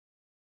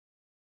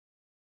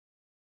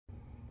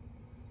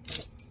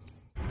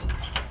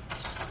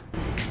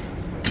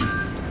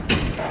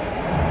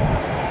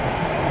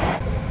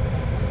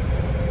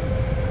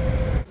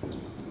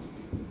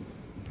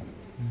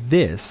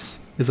This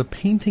is a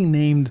painting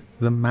named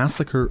The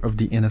Massacre of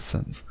the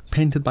Innocents,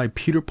 painted by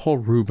Peter Paul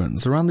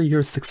Rubens around the year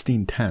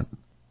 1610.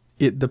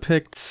 It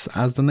depicts,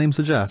 as the name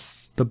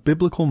suggests, the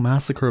biblical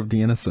massacre of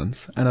the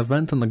innocents, an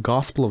event in the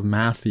Gospel of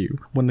Matthew,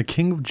 when the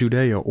king of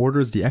Judea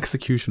orders the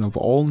execution of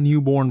all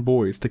newborn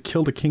boys to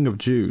kill the King of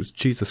Jews,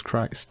 Jesus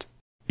Christ.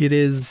 It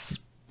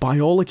is,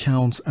 by all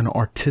accounts, an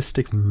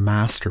artistic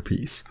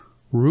masterpiece.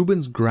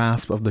 Rubens'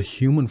 grasp of the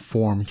human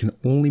form can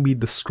only be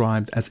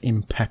described as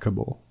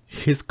impeccable.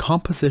 His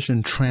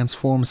composition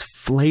transforms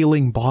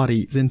flailing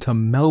bodies into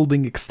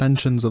melding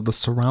extensions of the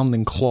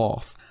surrounding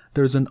cloth.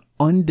 There's an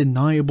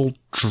undeniable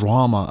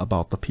drama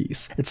about the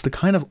piece. It's the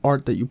kind of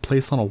art that you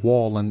place on a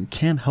wall and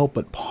can't help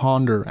but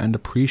ponder and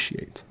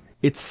appreciate.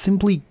 It's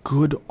simply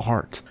good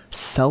art,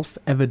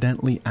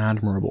 self-evidently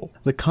admirable,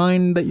 the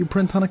kind that you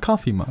print on a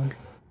coffee mug.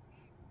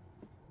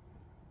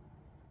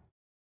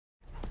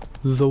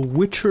 The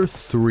Witcher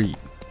 3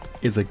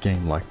 is a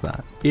game like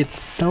that. It's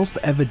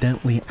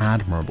self-evidently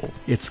admirable.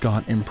 It's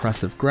got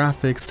impressive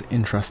graphics,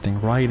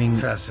 interesting writing,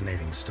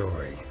 fascinating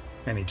story.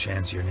 Any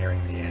chance you're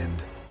nearing the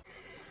end?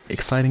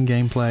 Exciting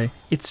gameplay.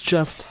 It's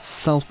just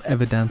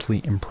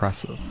self-evidently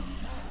impressive.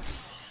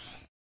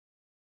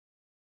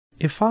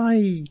 If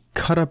I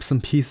cut up some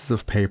pieces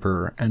of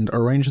paper and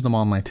arrange them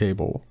on my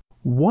table,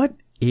 what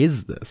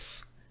is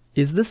this?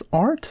 Is this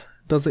art?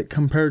 Does it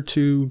compare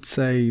to,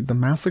 say, The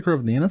Massacre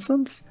of the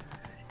Innocents?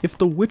 If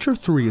The Witcher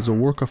 3 is a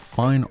work of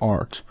fine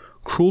art,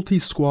 Cruelty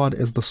Squad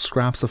is the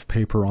scraps of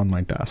paper on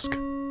my desk.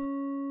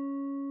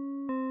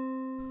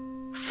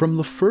 From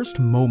the first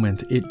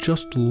moment, it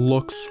just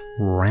looks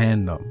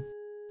random.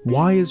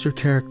 Why is your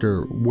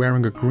character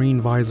wearing a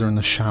green visor in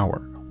the shower?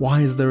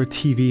 Why is there a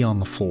TV on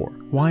the floor?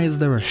 Why is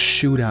there a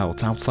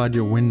shootout outside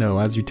your window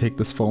as you take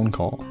this phone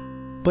call?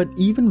 But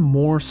even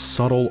more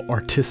subtle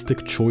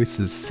artistic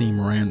choices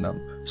seem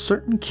random.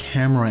 Certain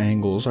camera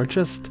angles are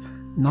just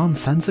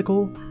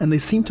nonsensical, and they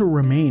seem to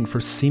remain for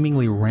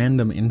seemingly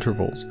random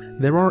intervals.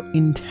 There are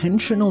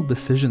intentional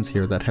decisions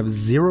here that have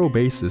zero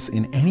basis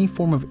in any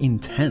form of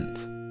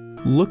intent.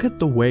 Look at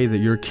the way that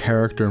your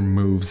character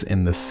moves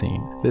in this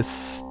scene.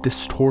 This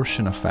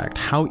distortion effect,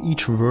 how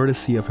each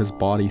vertice of his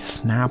body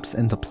snaps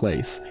into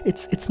place.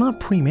 It's not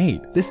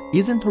pre-made. This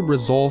isn't a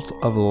result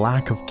of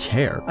lack of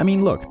care. I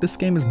mean, look, this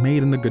game is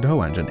made in the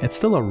Godot engine. It's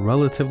still a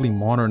relatively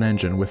modern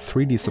engine with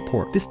 3D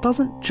support. This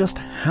doesn't just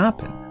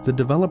happen. The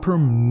developer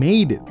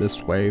made it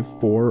this way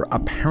for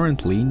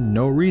apparently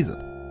no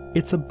reason.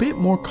 It's a bit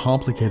more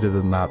complicated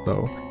than that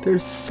though.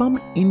 There's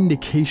some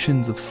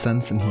indications of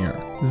sense in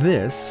here.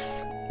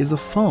 This is a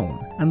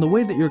phone, and the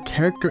way that your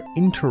character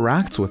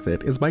interacts with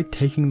it is by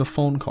taking the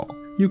phone call.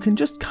 You can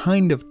just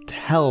kind of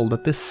tell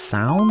that this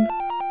sound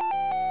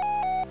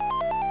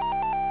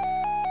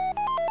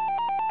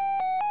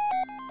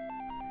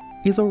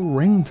is a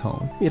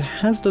ringtone. It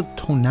has the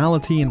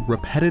tonality and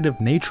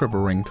repetitive nature of a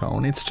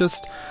ringtone. It's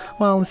just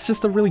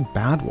a really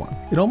bad one.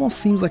 It almost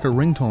seems like a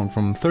ringtone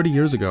from 30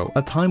 years ago,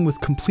 a time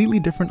with completely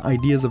different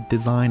ideas of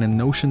design and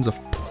notions of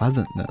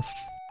pleasantness.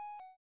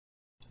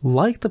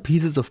 Like the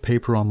pieces of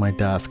paper on my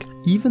desk,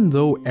 even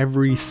though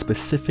every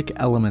specific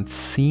element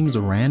seems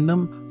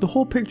random, the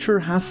whole picture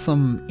has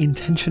some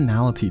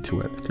intentionality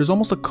to it. There's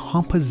almost a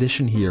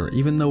composition here.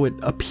 Even though it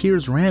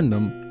appears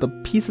random, the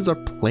pieces are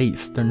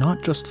placed, they're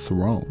not just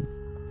thrown.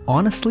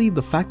 Honestly,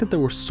 the fact that there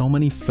were so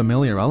many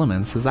familiar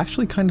elements is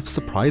actually kind of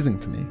surprising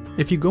to me.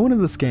 If you go into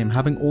this game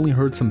having only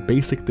heard some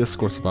basic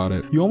discourse about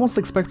it, you almost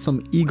expect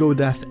some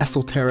ego-death,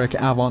 esoteric,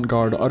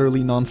 avant-garde,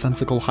 utterly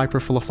nonsensical,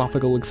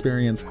 hyper-philosophical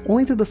experience,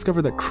 only to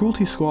discover that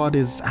Cruelty Squad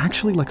is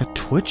actually like a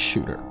twitch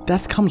shooter.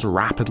 Death comes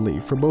rapidly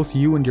for both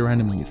you and your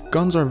enemies.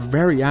 Guns are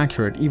very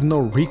accurate even though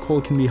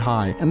recoil can be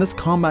high, and this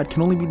combat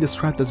can only be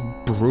described as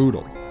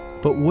brutal.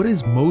 But what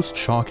is most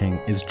shocking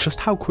is just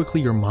how quickly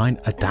your mind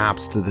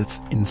adapts to this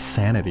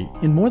insanity,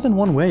 in more than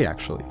one way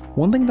actually.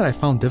 One thing that I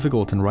found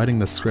difficult in writing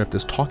this script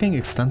is talking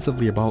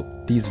extensively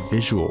about these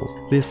visuals.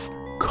 This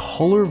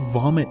color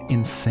vomit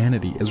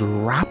insanity is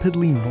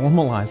rapidly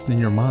normalized in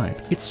your mind.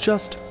 It's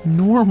just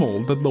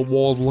normal that the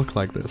walls look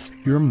like this.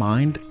 Your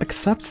mind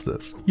accepts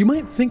this. You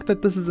might think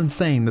that this is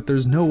insane, that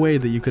there's no way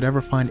that you could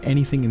ever find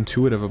anything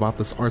intuitive about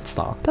this art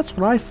style. That's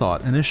what I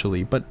thought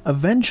initially, but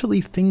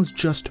eventually things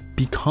just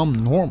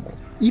become normal.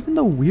 Even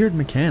the weird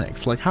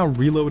mechanics, like how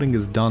reloading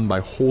is done by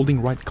holding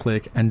right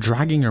click and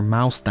dragging your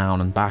mouse down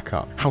and back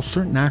up, how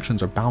certain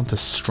actions are bound to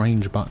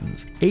strange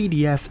buttons.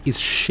 ADS is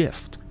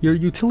shift. Your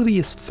utility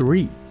is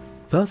 3.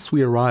 Thus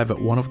we arrive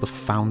at one of the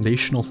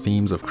foundational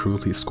themes of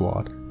Cruelty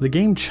Squad. The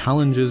game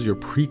challenges your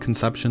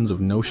preconceptions of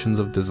notions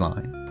of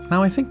design.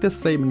 Now I think this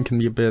statement can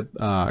be a bit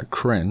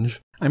cringe.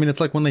 I mean,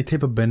 it's like when they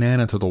tape a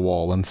banana to the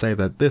wall and say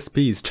that this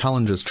piece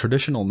challenges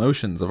traditional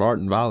notions of art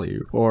and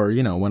value. Or,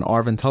 you know, when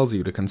Arvin tells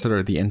you to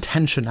consider the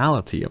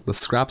intentionality of the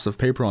scraps of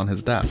paper on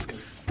his desk.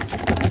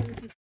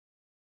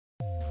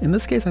 In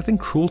this case, I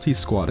think Cruelty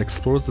Squad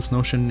explores this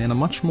notion in a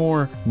much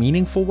more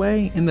meaningful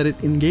way, in that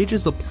it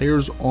engages the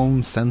player's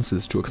own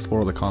senses to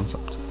explore the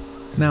concept.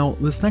 Now,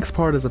 this next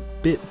part is a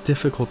bit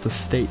difficult to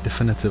state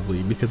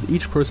definitively because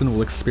each person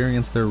will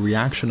experience their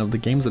reaction of the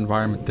game's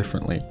environment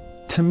differently.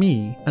 To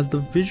me, as the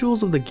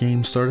visuals of the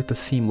game started to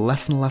seem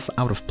less and less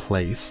out of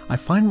place, I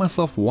find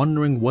myself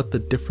wondering what the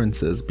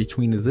difference is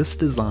between this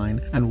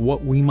design and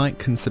what we might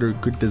consider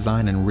good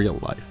design in real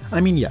life. I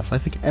mean, yes, I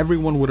think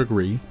everyone would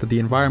agree that the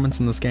environments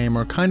in this game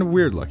are kind of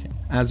weird looking.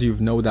 As you've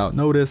no doubt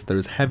noticed,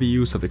 there's heavy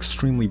use of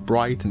extremely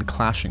bright and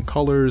clashing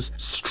colors,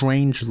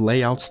 strange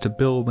layouts to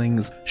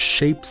buildings,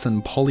 shapes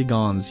and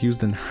polygons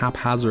used in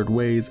haphazard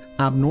ways,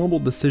 abnormal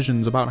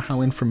decisions about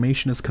how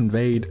information is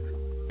conveyed.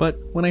 But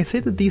when I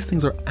say that these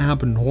things are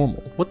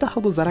abnormal, what the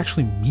hell does that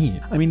actually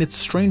mean? I mean, it's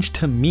strange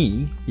to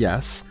me,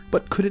 yes,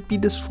 but could it be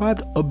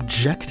described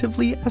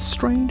objectively as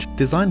strange?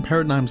 Design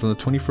paradigms in the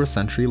 21st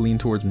century lean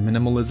towards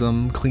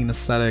minimalism, clean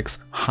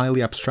aesthetics,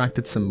 highly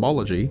abstracted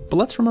symbology, but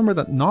let's remember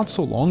that not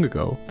so long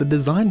ago, the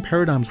design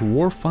paradigms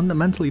were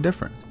fundamentally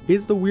different.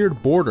 Is the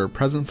weird border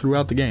present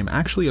throughout the game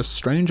actually a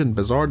strange and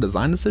bizarre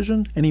design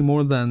decision, any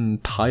more than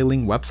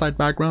tiling website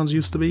backgrounds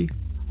used to be?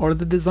 Are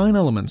the design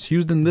elements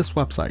used in this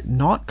website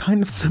not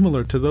kind of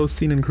similar to those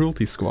seen in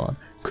Cruelty Squad?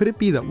 Could it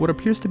be that what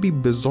appears to be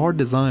bizarre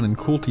design in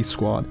Cruelty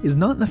Squad is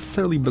not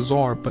necessarily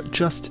bizarre but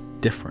just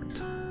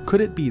different?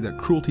 Could it be that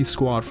Cruelty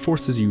Squad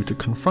forces you to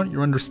confront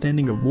your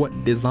understanding of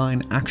what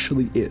design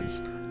actually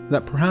is?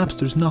 That perhaps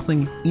there's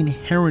nothing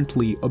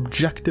inherently,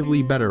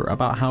 objectively better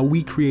about how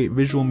we create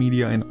visual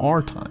media in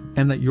our time,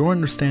 and that your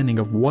understanding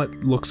of what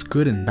looks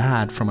good and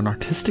bad from an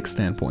artistic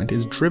standpoint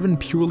is driven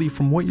purely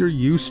from what you're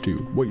used to,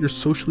 what you're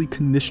socially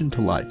conditioned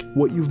to like,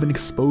 what you've been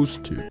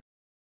exposed to.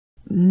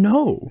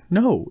 No,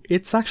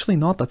 it's actually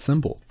not that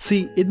simple.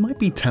 See, it might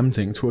be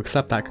tempting to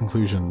accept that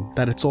conclusion,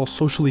 that it's all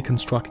socially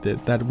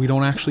constructed, that we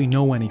don't actually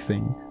know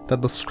anything,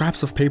 that the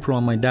scraps of paper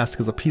on my desk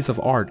is a piece of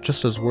art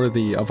just as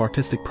worthy of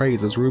artistic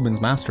praise as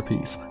Rubens'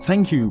 masterpiece.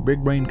 Thank you,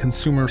 big brain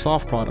consumer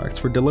soft products,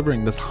 for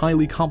delivering this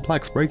highly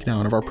complex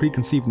breakdown of our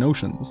preconceived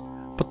notions.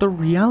 But the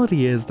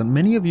reality is that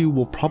many of you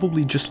will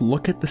probably just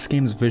look at this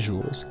game's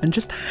visuals and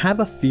just have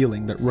a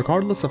feeling that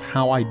regardless of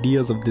how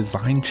ideas of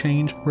design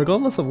change,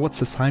 regardless of what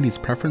society's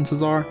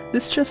preferences are,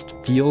 this just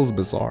feels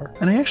bizarre.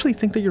 And I actually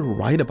think that you're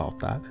right about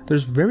that.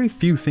 There's very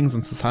few things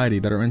in society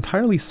that are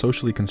entirely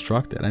socially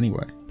constructed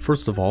anyway.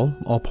 First of all,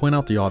 I'll point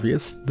out the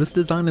obvious, this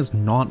design is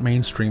not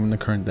mainstream in the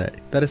current day.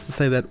 That is to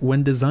say that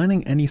when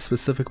designing any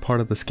specific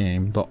part of this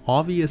game, the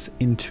obvious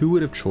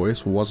intuitive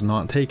choice was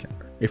not taken.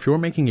 If you're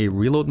making a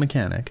reload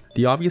mechanic,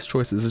 the obvious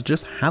choice is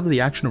just have the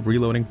action of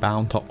reloading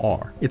bound to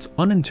R. It's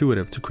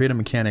unintuitive to create a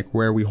mechanic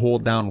where we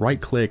hold down right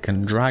click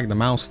and drag the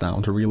mouse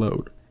down to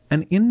reload.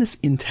 And in this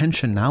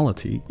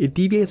intentionality, it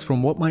deviates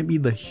from what might be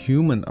the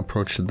human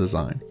approach to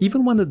design.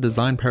 Even when the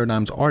design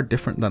paradigms are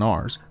different than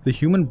ours, the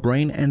human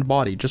brain and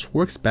body just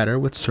works better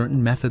with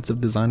certain methods of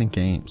designing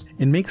games.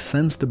 It makes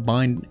sense to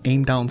bind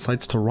aim down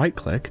sights to right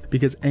click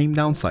because aim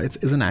down sights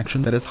is an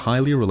action that is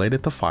highly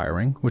related to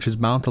firing, which is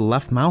bound to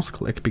left mouse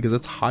click because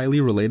it's highly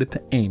related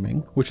to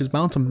aiming, which is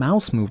bound to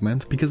mouse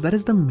movement because that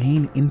is the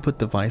main input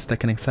device that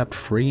can accept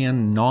free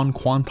and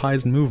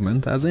non-quantized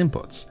movement as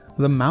inputs.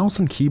 The mouse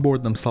and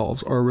keyboard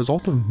themselves are a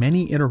result of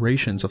many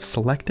iterations of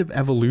selective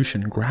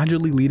evolution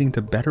gradually leading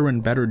to better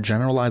and better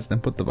generalized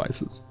input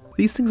devices.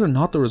 These things are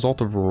not the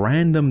result of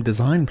random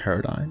design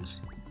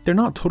paradigms. They're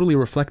not totally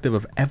reflective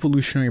of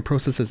evolutionary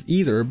processes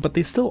either, but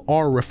they still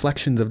are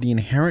reflections of the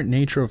inherent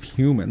nature of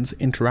humans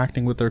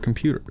interacting with their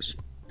computers.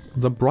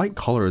 The bright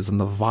colors and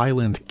the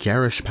violent,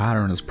 garish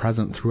patterns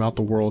present throughout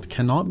the world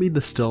cannot be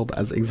distilled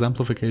as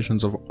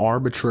exemplifications of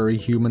arbitrary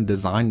human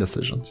design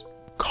decisions.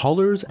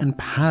 Colors and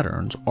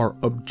patterns are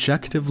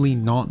objectively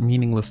not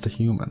meaningless to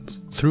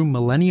humans. Through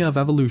millennia of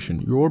evolution,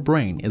 your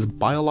brain is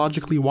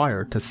biologically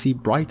wired to see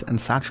bright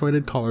and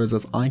saturated colors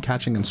as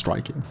eye-catching and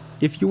striking.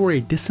 If you were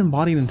a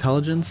disembodied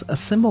intelligence, a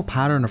simple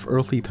pattern of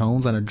earthly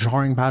tones and a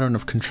jarring pattern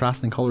of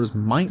contrasting colors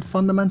might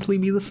fundamentally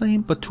be the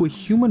same, but to a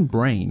human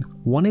brain,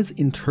 one is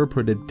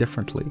interpreted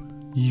differently.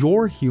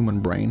 Your human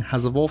brain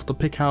has evolved to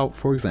pick out,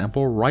 for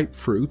example, ripe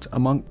fruit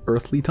among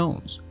earthly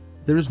tones.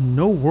 There is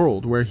no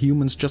world where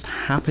humans just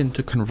happen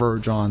to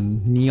converge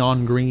on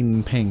neon green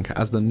and pink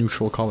as the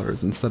neutral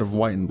colors instead of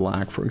white and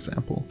black, for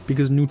example,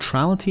 because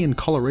neutrality in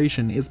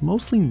coloration is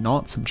mostly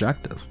not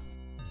subjective.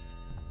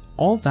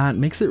 All that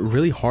makes it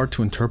really hard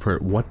to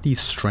interpret what these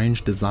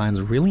strange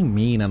designs really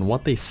mean and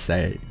what they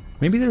say.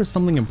 Maybe there is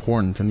something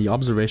important in the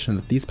observation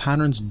that these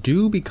patterns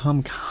do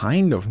become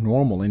kind of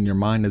normal in your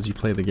mind as you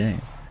play the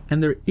game.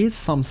 And there is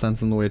some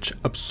sense in which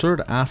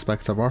absurd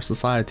aspects of our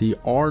society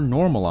are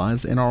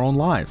normalized in our own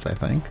lives, I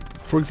think.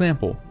 For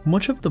example,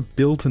 much of the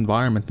built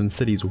environment in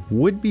cities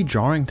would be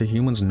jarring to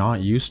humans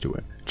not used to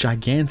it.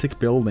 Gigantic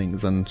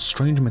buildings and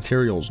strange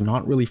materials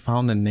not really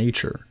found in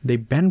nature. They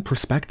bend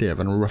perspective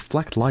and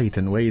reflect light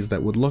in ways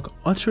that would look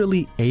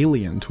utterly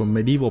alien to a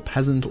medieval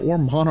peasant or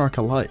monarch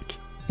alike.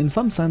 In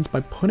some sense,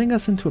 by putting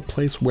us into a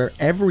place where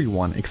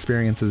everyone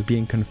experiences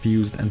being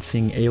confused and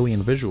seeing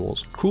alien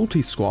visuals,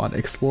 Cruelty Squad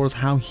explores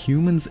how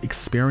humans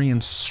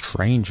experience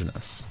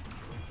strangeness.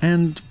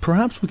 And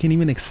perhaps we can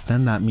even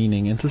extend that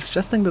meaning into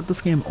suggesting that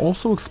this game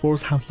also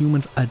explores how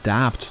humans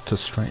adapt to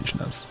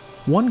strangeness.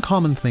 One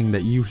common thing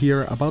that you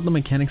hear about the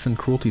mechanics in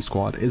Cruelty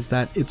Squad is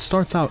that it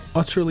starts out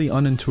utterly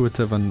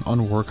unintuitive and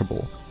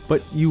unworkable,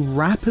 but you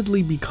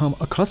rapidly become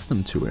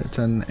accustomed to it,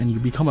 and you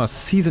become a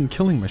seasoned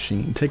killing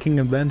machine, taking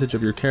advantage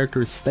of your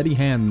character's steady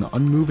hand and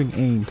unmoving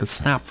aim to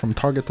snap from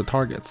target to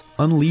target,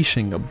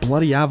 unleashing a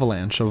bloody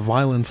avalanche of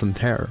violence and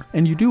terror.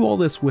 And you do all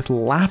this with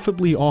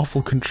laughably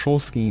awful control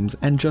schemes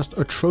and just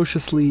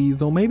atrociously,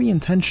 though maybe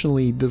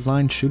intentionally,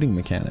 designed shooting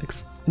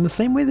mechanics. In the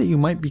same way that you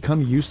might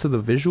become used to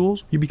the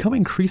visuals, you become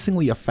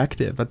increasingly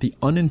effective at the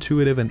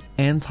unintuitive and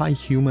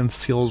anti-human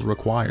skills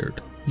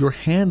required. Your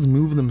hands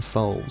move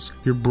themselves,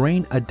 your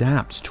brain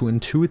adapts to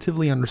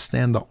intuitively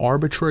understand the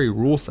arbitrary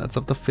rule sets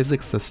of the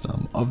physics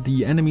system, of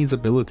the enemy's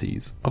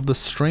abilities, of the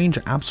strange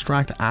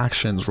abstract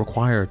actions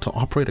required to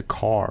operate a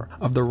car,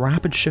 of the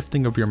rapid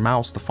shifting of your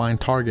mouse to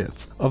find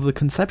targets, of the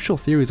conceptual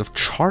theories of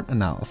chart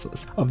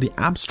analysis, of the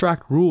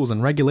abstract rules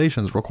and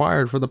regulations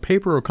required for the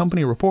paper or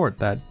company report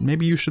that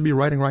maybe you should be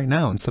writing right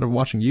now instead of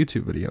watching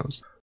YouTube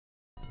videos.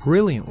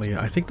 Brilliantly,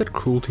 I think that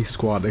Cruelty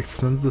Squad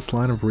extends this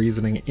line of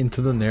reasoning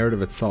into the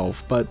narrative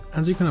itself, but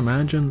as you can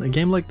imagine, a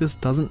game like this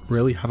doesn't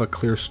really have a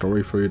clear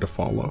story for you to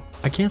follow.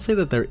 I can't say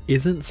that there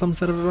isn't some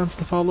set of events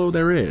to follow,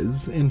 there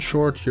is. In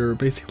short, you're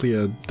basically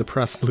a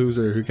depressed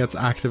loser who gets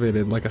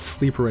activated like a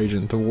sleeper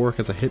agent to work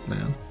as a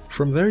hitman.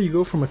 From there you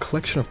go from a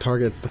collection of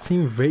targets that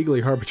seem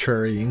vaguely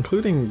arbitrary,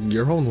 including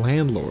your own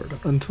landlord,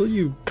 until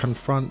you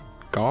confront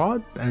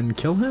God and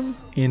kill him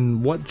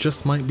in what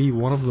just might be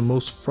one of the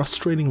most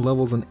frustrating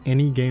levels in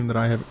any game that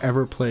I have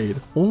ever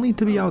played, only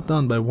to be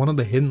outdone by one of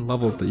the hidden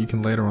levels that you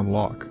can later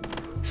unlock.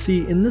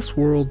 See, in this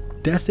world,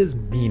 death is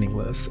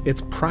meaningless.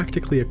 It's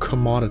practically a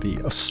commodity.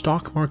 A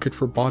stock market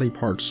for body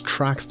parts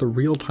tracks the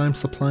real-time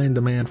supply and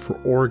demand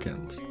for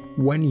organs.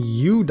 When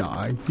you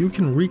die, you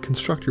can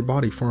reconstruct your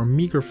body for a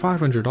meager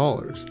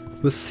 $500.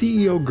 The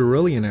CEO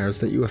guerrillionaires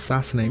that you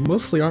assassinate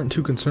mostly aren't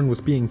too concerned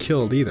with being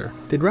killed either.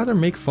 They'd rather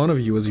make fun of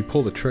you as you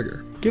pull the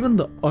trigger. Given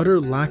the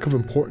utter lack of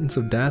importance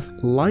of death,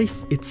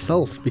 life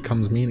itself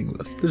becomes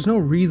meaningless. There's no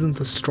reason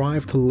to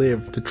strive to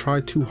live, to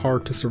try too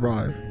hard to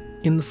survive.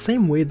 In the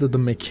same way that the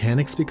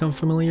mechanics become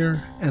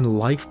familiar and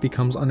life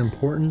becomes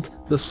unimportant,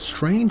 the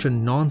strange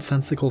and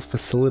nonsensical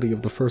facility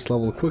of the first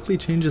level quickly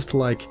changes to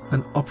like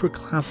an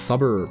upper-class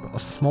suburb, a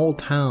small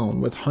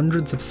town with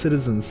hundreds of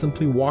citizens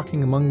simply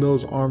walking among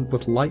those armed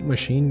with light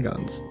machine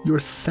guns. Your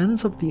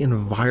sense of the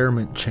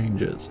environment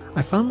changes.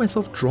 I found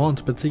myself drawn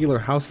to particular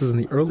houses in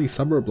the early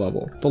suburb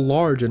level. The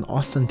large and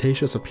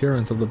ostentatious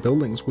appearance of the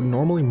buildings would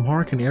normally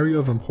mark an area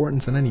of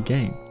importance in any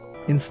game.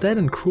 Instead,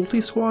 in Cruelty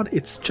Squad,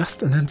 it's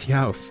just an empty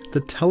house.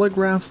 The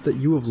telegraphs that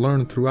you have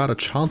learned throughout a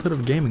childhood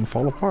of gaming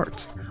fall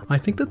apart. I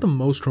think that the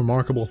most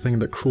remarkable thing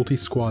that Cruelty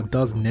Squad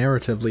does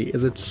narratively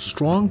is its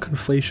strong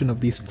conflation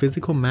of these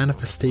physical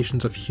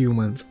manifestations of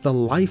humans, the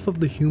life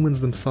of the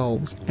humans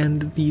themselves,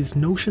 and these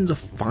notions of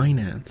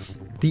finance.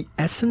 The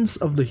essence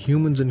of the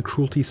humans in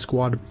Cruelty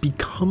Squad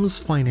becomes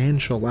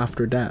financial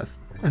after death,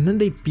 and then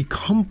they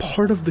become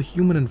part of the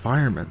human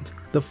environment.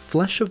 The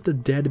flesh of the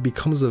dead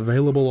becomes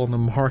available on the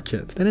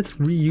market, then it's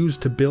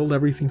reused to build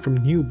everything from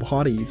new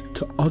bodies,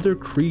 to other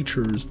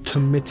creatures, to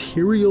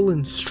material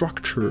and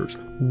structures,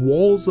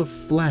 walls of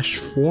flesh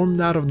formed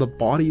out of the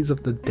bodies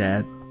of the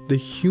dead. The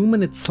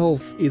human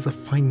itself is a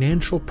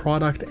financial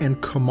product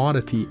and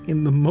commodity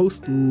in the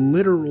most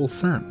literal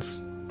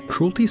sense.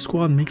 Cruelty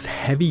Squad makes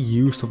heavy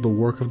use of the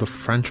work of the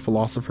French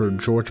philosopher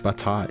Georges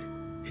Bataille.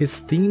 His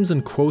themes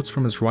and quotes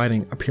from his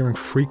writing appearing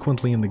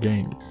frequently in the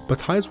game.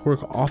 Bataille's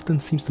work often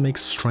seems to make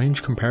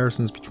strange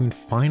comparisons between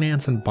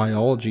finance and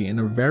biology in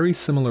a very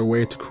similar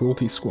way to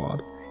Cruelty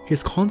Squad.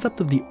 His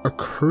concept of the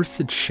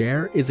accursed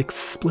share is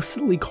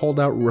explicitly called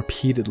out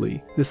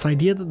repeatedly. This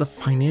idea that the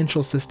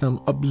financial system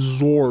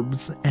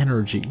absorbs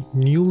energy,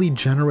 newly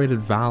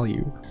generated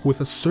value,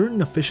 with a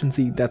certain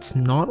efficiency that's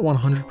not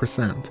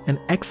 100%, and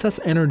excess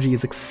energy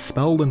is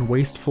expelled in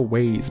wasteful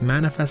ways,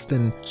 manifest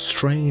in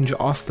strange,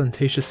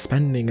 ostentatious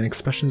spending and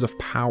expressions of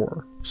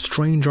power.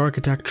 Strange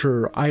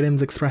architecture,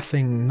 items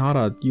expressing not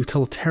a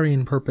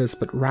utilitarian purpose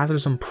but rather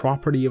some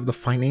property of the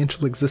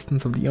financial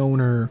existence of the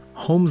owner,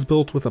 homes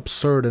built with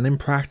absurd and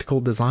impractical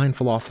design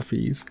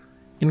philosophies.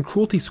 In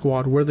Cruelty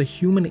Squad, where the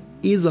human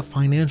is a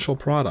financial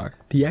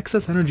product, the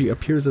excess energy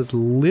appears as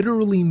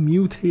literally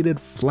mutated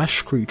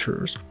flesh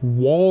creatures,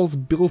 walls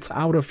built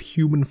out of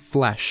human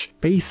flesh,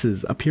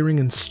 faces appearing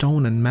in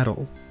stone and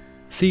metal.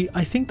 See,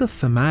 I think the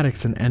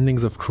thematics and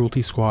endings of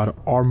Cruelty Squad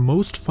are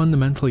most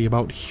fundamentally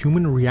about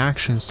human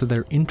reactions to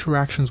their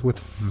interactions with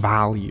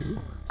value.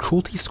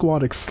 Cruelty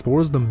Squad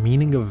explores the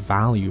meaning of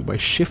value by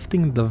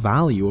shifting the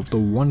value of the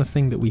one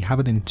thing that we have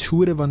an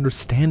intuitive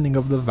understanding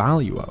of the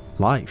value of,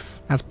 life.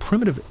 As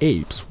primitive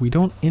apes, we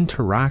don't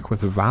interact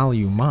with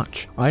value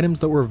much. Items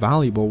that were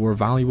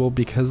valuable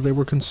because they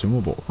were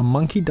consumable. A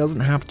monkey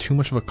doesn't have too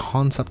much of a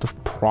concept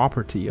of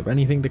property, of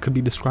anything that could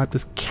be described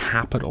as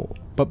capital.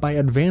 But by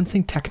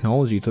advancing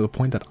technology to the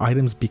point that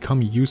items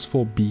become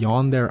useful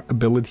beyond their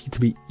ability to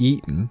be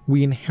eaten,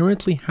 we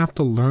inherently have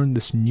to learn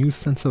this new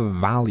sense of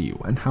value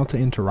and how to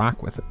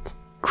interact with it.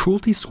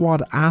 Cruelty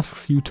Squad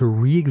asks you to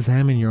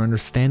re-examine your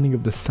understanding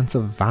of the sense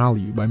of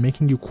value by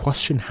making you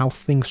question how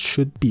things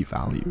should be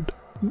valued.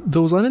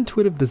 Those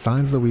unintuitive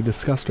designs that we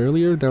discussed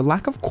earlier, their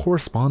lack of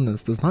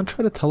correspondence does not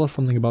try to tell us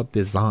something about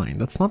design.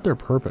 That's not their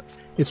purpose.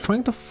 It's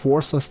trying to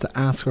force us to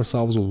ask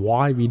ourselves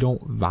why we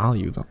don't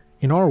value them.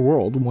 In our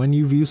world, when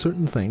you view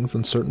certain things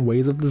and certain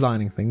ways of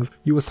designing things,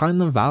 you assign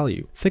them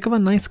value. Think of a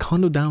nice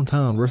condo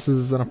downtown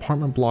versus an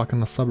apartment block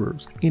in the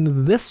suburbs.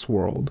 In this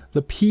world,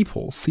 the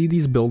people see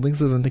these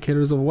buildings as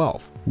indicators of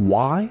wealth.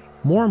 Why?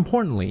 More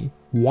importantly,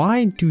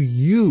 why do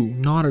you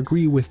not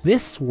agree with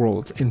this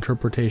world's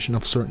interpretation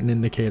of certain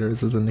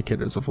indicators as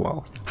indicators of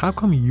wealth? How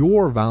come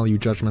your value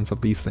judgments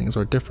of these things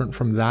are different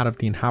from that of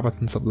the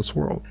inhabitants of this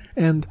world?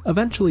 And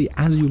eventually,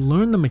 as you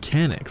learn the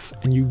mechanics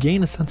and you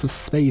gain a sense of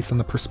space and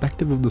the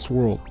perspective of this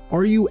world,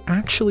 are you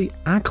actually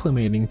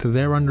acclimating to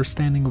their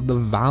understanding of the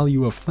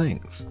value of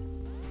things?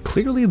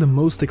 Clearly, the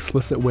most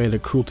explicit way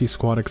that Cruelty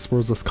Squad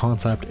explores this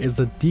concept is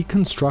the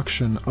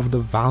deconstruction of the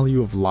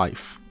value of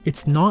life.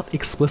 It's not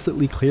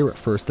explicitly clear at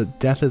first that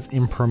death is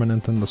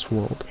impermanent in this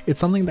world. It's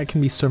something that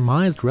can be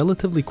surmised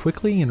relatively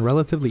quickly and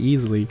relatively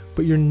easily,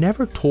 but you're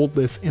never told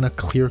this in a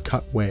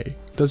clear-cut way.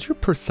 Does your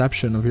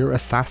perception of your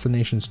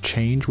assassinations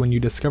change when you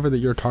discover that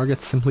your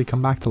targets simply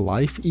come back to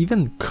life,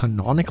 even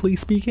canonically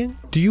speaking?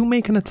 Do you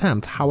make an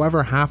attempt,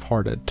 however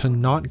half-hearted, to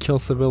not kill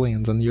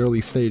civilians in the early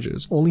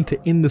stages, only to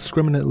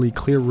indiscriminately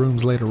clear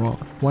rooms later on?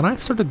 When I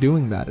started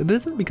doing that, it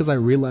isn't because I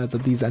realized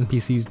that these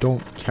NPCs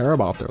don't care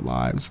about their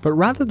lives, but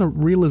rather the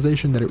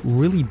realization that it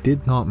really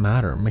did not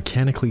matter,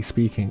 mechanically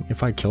speaking,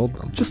 if I killed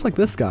them. Just like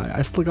this guy,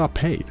 I still got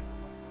paid.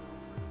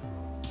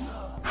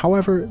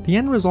 However, the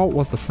end result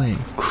was the same.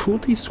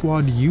 Cruelty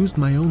Squad used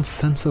my own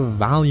sense of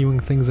valuing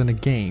things in a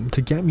game to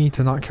get me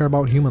to not care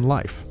about human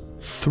life.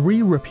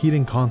 3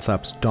 repeating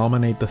concepts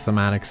dominate the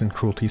thematics in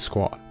Cruelty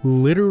Squad,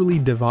 literally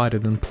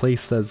divided and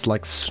placed as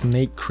like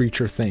snake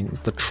creature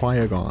things, the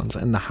Triagons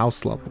and the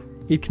house level.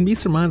 It can be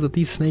surmised that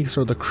these snakes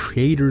are the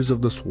creators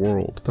of this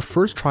world. The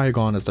first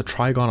Triagon is the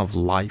Triagon of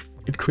life.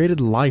 It created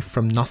life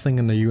from nothing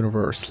in the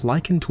universe,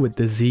 likened to a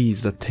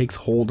disease that takes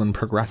hold and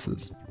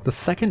progresses. The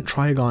second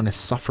Triagon is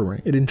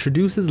suffering. It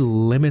introduces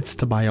limits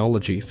to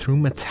biology through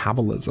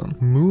metabolism.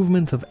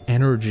 Movement of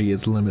energy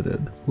is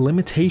limited.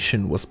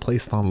 Limitation was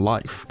placed on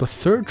life. The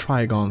third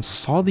Triagon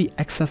saw the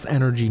excess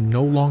energy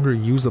no longer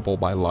usable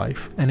by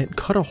life, and it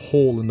cut a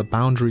hole in the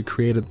boundary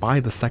created by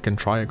the second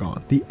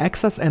Triagon. The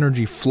excess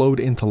energy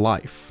flowed into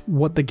life,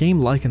 what the game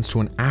likens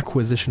to an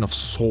acquisition of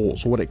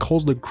souls, what it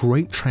calls the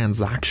Great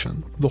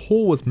Transaction. The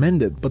hole was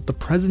mended, but the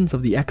presence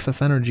of the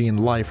excess energy in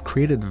life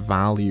created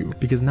value,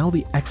 because now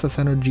the excess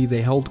energy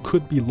they held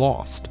could be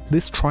lost.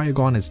 This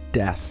Triagon is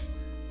death.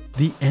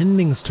 The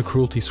endings to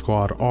Cruelty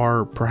Squad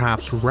are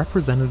perhaps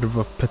representative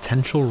of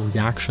potential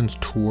reactions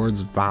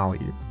towards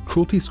value.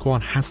 Cruelty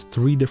Squad has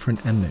 3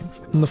 different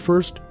endings. In the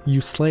first,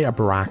 you slay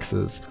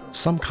Abraxas,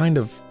 some kind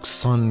of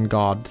sun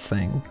god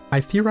thing.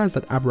 I theorize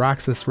that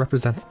Abraxas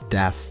represents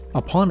death.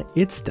 Upon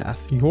its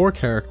death, your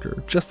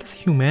character, just as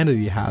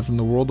humanity has in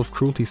the world of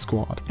Cruelty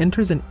Squad,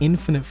 enters an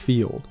infinite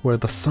field where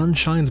the sun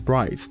shines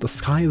bright, the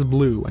sky is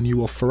blue, and you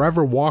will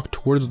forever walk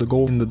towards the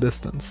goal in the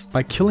distance.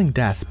 By killing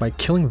death, by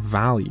killing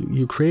value,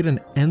 you create an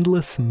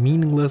endless,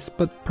 meaningless,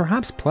 but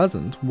perhaps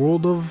pleasant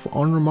world of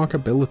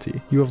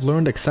unremarkability. You have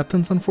learned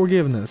acceptance and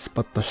forgiveness,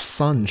 but the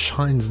sun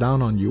shines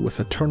down on you with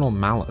eternal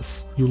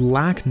malice. You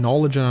lack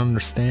knowledge and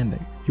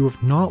understanding. You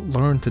have not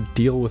learned to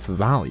deal with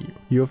value.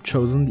 You have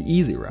chosen the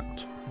easy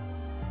route.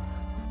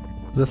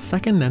 The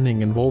second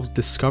ending involves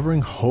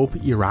discovering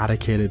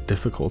hope-eradicated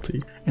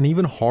difficulty, an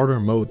even harder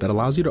mode that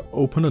allows you to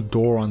open a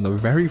door on the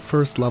very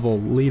first level,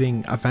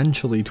 leading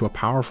eventually to a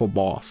powerful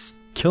boss.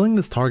 Killing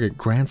this target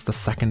grants the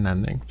second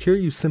ending. Here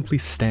you simply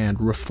stand,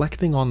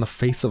 reflecting on the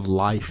face of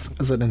life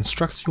as it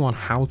instructs you on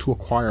how to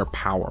acquire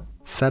power.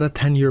 Set a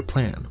 10-year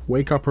plan,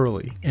 wake up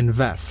early,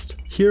 invest.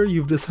 Here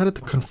you've decided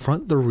to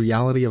confront the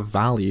reality of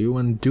value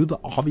and do the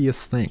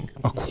obvious thing,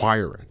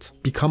 acquire it.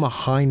 Become a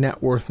high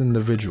net worth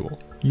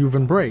individual. You've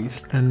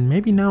embraced, and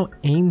maybe now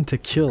aim to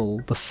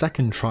kill, the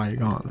second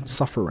Triagon,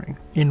 suffering.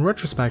 In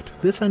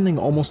retrospect, this ending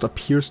almost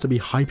appears to be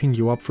hyping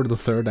you up for the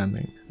third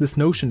ending. This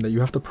notion that you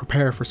have to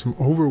prepare for some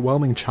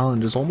overwhelming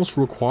challenge is almost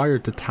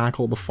required to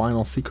tackle the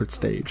final secret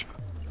stage.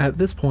 At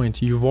this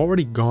point, you've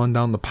already gone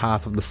down the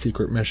path of the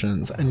secret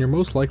missions, and you're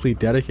most likely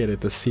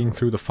dedicated to seeing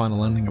through the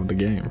final ending of the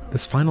game.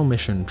 This final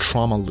mission,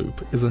 Trauma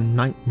Loop, is a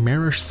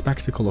nightmarish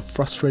spectacle of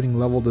frustrating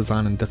level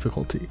design and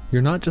difficulty.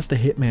 You're not just a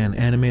hitman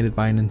animated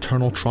by an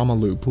internal trauma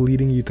loop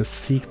leading you to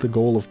seek the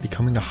goal of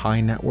becoming a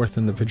high net worth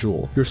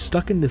individual. You're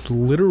stuck in this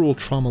literal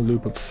trauma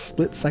loop of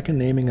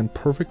split-second aiming and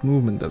perfect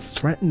movement that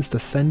threatens to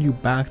send you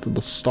back to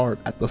the start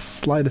at the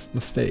slightest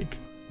mistake.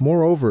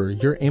 Moreover,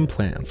 your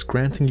implants,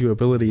 granting you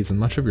abilities and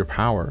much of your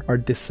power, are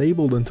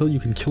disabled until you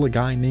can kill a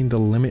guy named the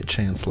Limit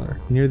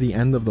Chancellor near the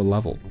end of the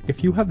level.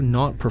 If you have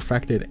not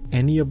perfected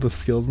any of the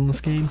skills in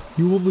this game,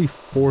 you will be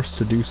forced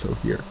to do so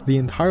here. The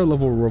entire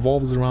level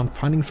revolves around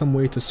finding some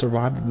way to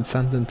survive the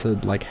descent into,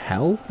 like,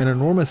 hell, an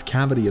enormous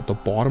cavity at the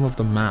bottom of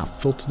the map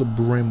filled to the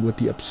brim with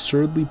the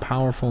absurdly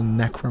powerful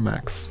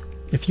necromechs.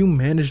 If you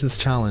manage this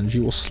challenge,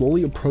 you will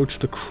slowly approach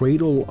the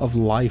cradle of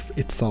life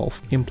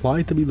itself,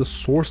 implied to be the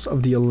source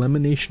of the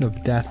elimination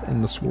of death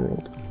in this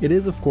world. It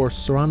is, of course,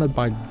 surrounded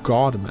by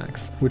god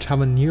mechs, which have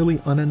a nearly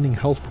unending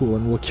health pool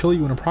and will kill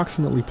you in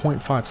approximately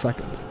 0.5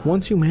 seconds.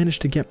 Once you manage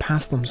to get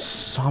past them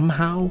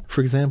somehow,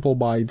 for example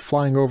by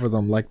flying over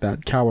them like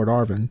that coward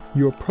Arvin,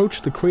 you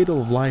approach the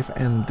cradle of life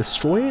and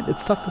destroy it?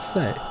 It's tough to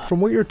say.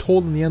 From what you're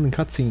told in the ending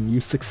cutscene,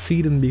 you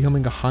succeed in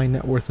becoming a high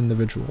net worth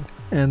individual.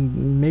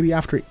 And maybe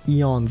after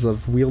eons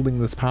of wielding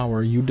this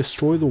power, you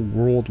destroy the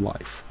world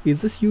life.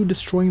 Is this you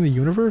destroying the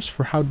universe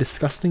for how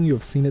disgusting you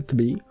have seen it to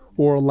be?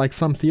 Or, like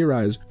some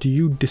theorize, do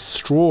you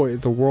destroy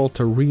the world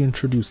to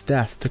reintroduce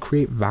death to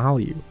create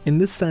value? In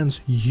this sense,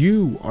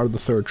 you are the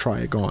third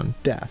trigon,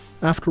 death.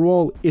 After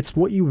all, it's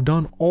what you've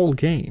done all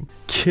game.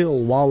 Kill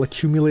while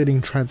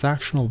accumulating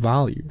transactional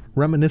value,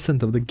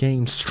 reminiscent of the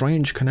game's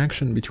strange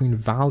connection between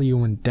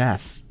value and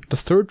death. The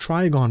third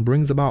trigon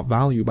brings about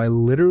value by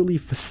literally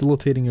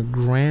facilitating a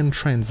grand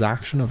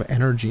transaction of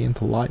energy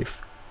into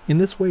life. In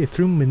this way,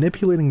 through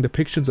manipulating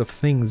depictions of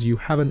things you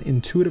have an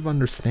intuitive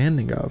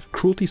understanding of,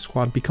 Cruelty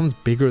Squad becomes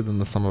bigger than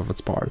the sum of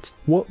its parts.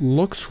 What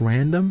looks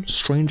random,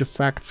 strange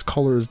effects,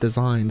 colors,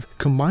 designs,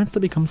 combines to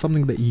become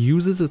something that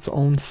uses its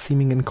own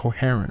seeming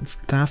incoherence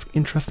to ask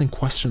interesting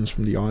questions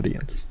from the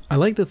audience. I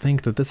like to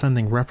think that this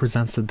ending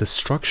represents the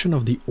destruction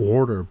of the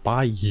order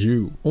by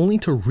you, only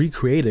to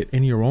recreate it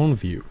in your own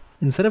view.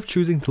 Instead of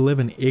choosing to live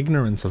in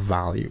ignorance of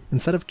value,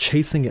 instead of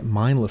chasing it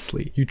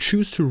mindlessly, you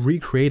choose to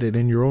recreate it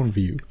in your own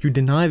view. You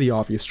deny the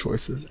obvious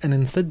choices, and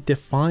instead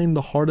define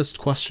the hardest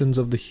questions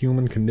of the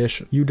human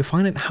condition. You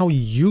define it how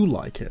you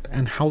like it,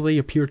 and how they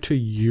appear to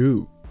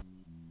you.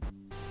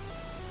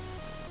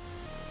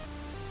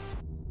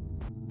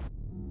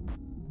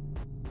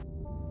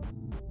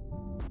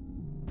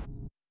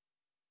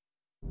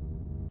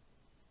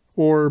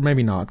 Or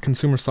maybe not.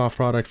 Consumer Soft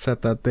Products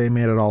said that they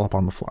made it all up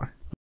on the fly.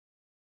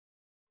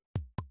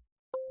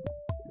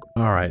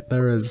 Alright,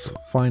 there is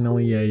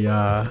finally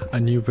a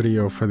new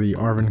video for the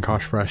Arvin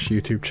Koshbresh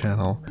YouTube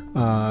channel.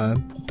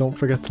 Don't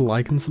forget to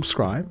like and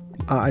subscribe.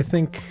 I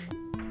think,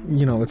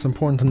 you know, it's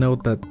important to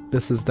note that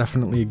this is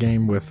definitely a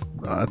game with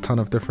a ton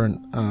of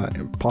different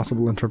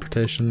possible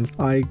interpretations.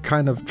 I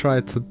kind of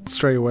tried to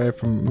stray away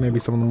from maybe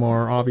some of the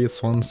more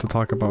obvious ones to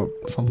talk about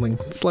something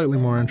slightly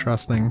more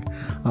interesting.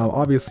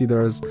 Obviously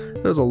there's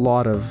a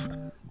lot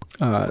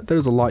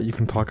you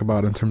can talk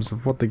about in terms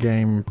of what the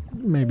game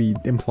maybe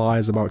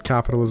implies about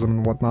capitalism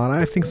and whatnot.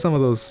 I think some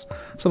of those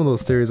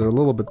theories are a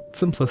little bit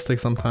simplistic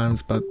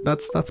sometimes, but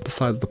that's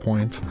besides the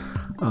point.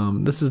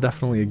 This is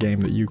definitely a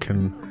game that you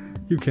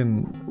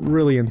can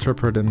really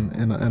interpret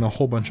in a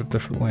whole bunch of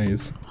different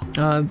ways.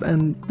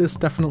 And this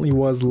definitely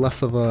was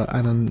less of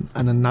an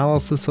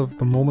analysis of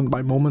the moment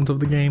by moment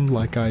of the game,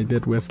 like I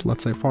did with,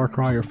 let's say, Far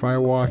Cry or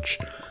Firewatch.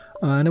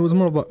 And it was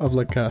more of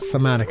like a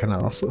thematic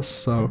analysis,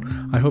 so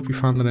I hope you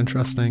found that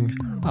interesting,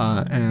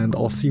 and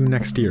I'll see you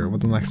next year with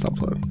the next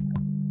upload.